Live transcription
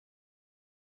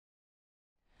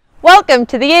Welcome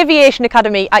to the Aviation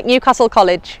Academy at Newcastle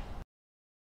College.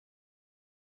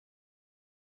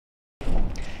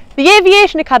 The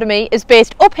Aviation Academy is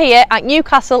based up here at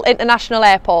Newcastle International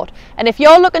Airport, and if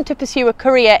you're looking to pursue a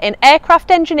career in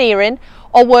aircraft engineering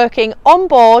or working on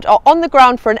board or on the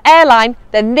ground for an airline,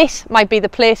 then this might be the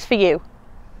place for you.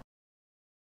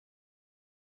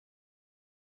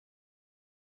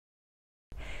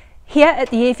 Here at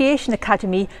the Aviation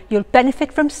Academy, you'll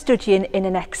benefit from studying in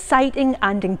an exciting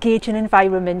and engaging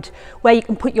environment where you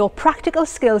can put your practical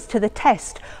skills to the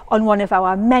test on one of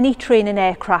our many training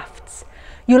aircrafts.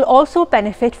 You'll also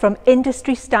benefit from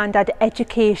industry standard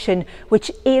education, which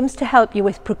aims to help you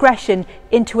with progression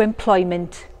into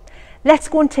employment. Let's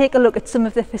go and take a look at some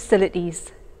of the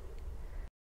facilities.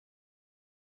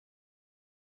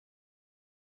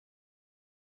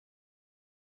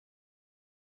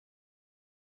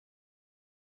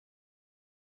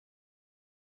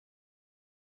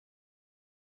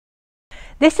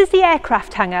 This is the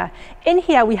aircraft hangar. In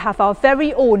here we have our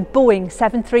very own Boeing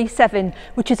 737,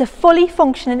 which is a fully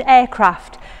functioning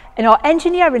aircraft, and our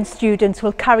engineering students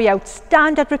will carry out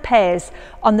standard repairs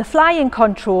on the flying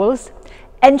controls,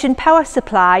 engine power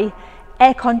supply,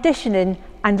 air conditioning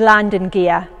and landing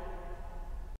gear.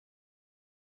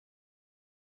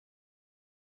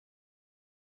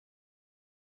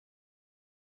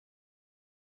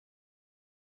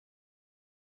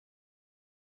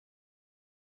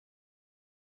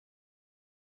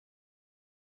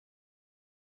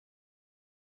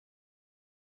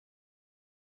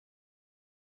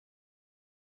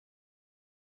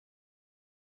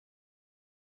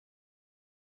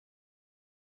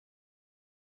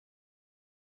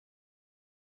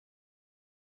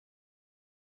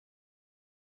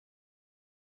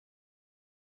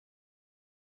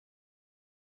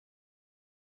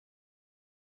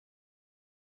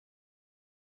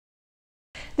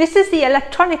 This is the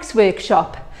electronics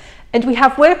workshop, and we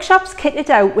have workshops kitted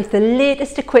out with the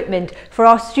latest equipment for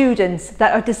our students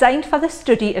that are designed for the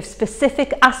study of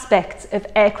specific aspects of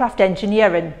aircraft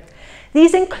engineering.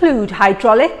 These include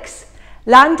hydraulics,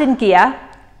 landing gear,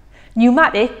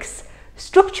 pneumatics,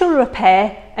 structural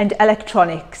repair and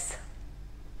electronics.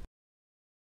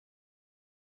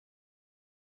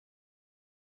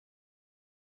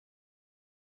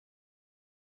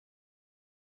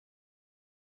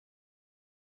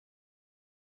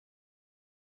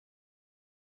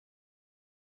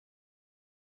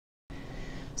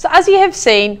 So as you have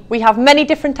seen, we have many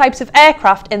different types of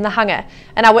aircraft in the hangar,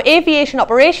 and our aviation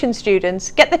operations students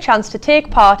get the chance to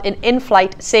take part in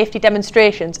in-flight safety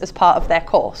demonstrations as part of their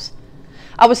course.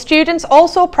 Our students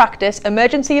also practice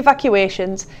emergency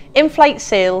evacuations, in-flight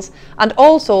sales, and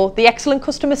also the excellent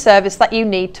customer service that you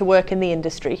need to work in the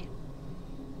industry.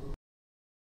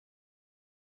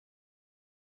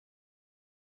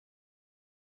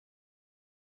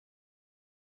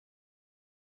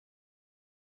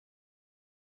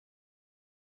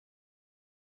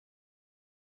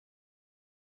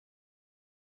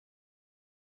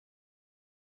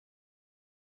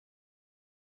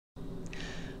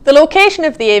 The location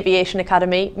of the Aviation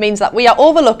Academy means that we are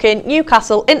overlooking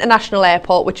Newcastle International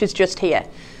Airport, which is just here.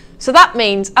 So that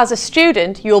means as a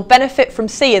student you'll benefit from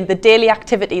seeing the daily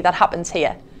activity that happens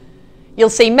here. You'll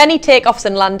see many takeoffs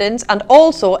and landings and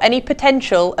also any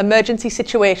potential emergency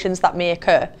situations that may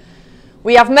occur.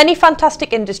 We have many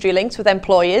fantastic industry links with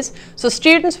employers, so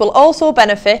students will also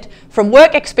benefit from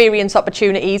work experience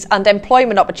opportunities and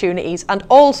employment opportunities, and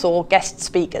also guest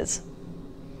speakers.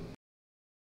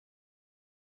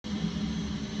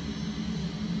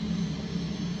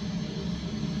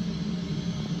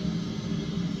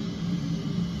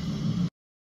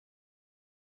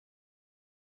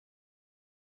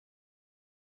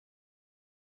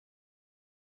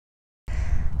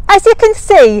 As you can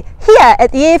see, here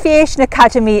at the Aviation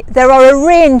Academy there are a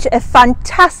range of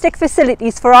fantastic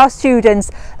facilities for our students,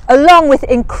 along with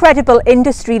incredible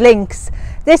industry links.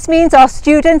 This means our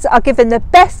students are given the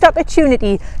best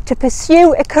opportunity to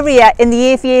pursue a career in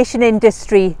the aviation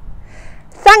industry.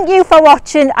 Thank you for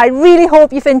watching. I really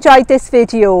hope you've enjoyed this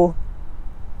video.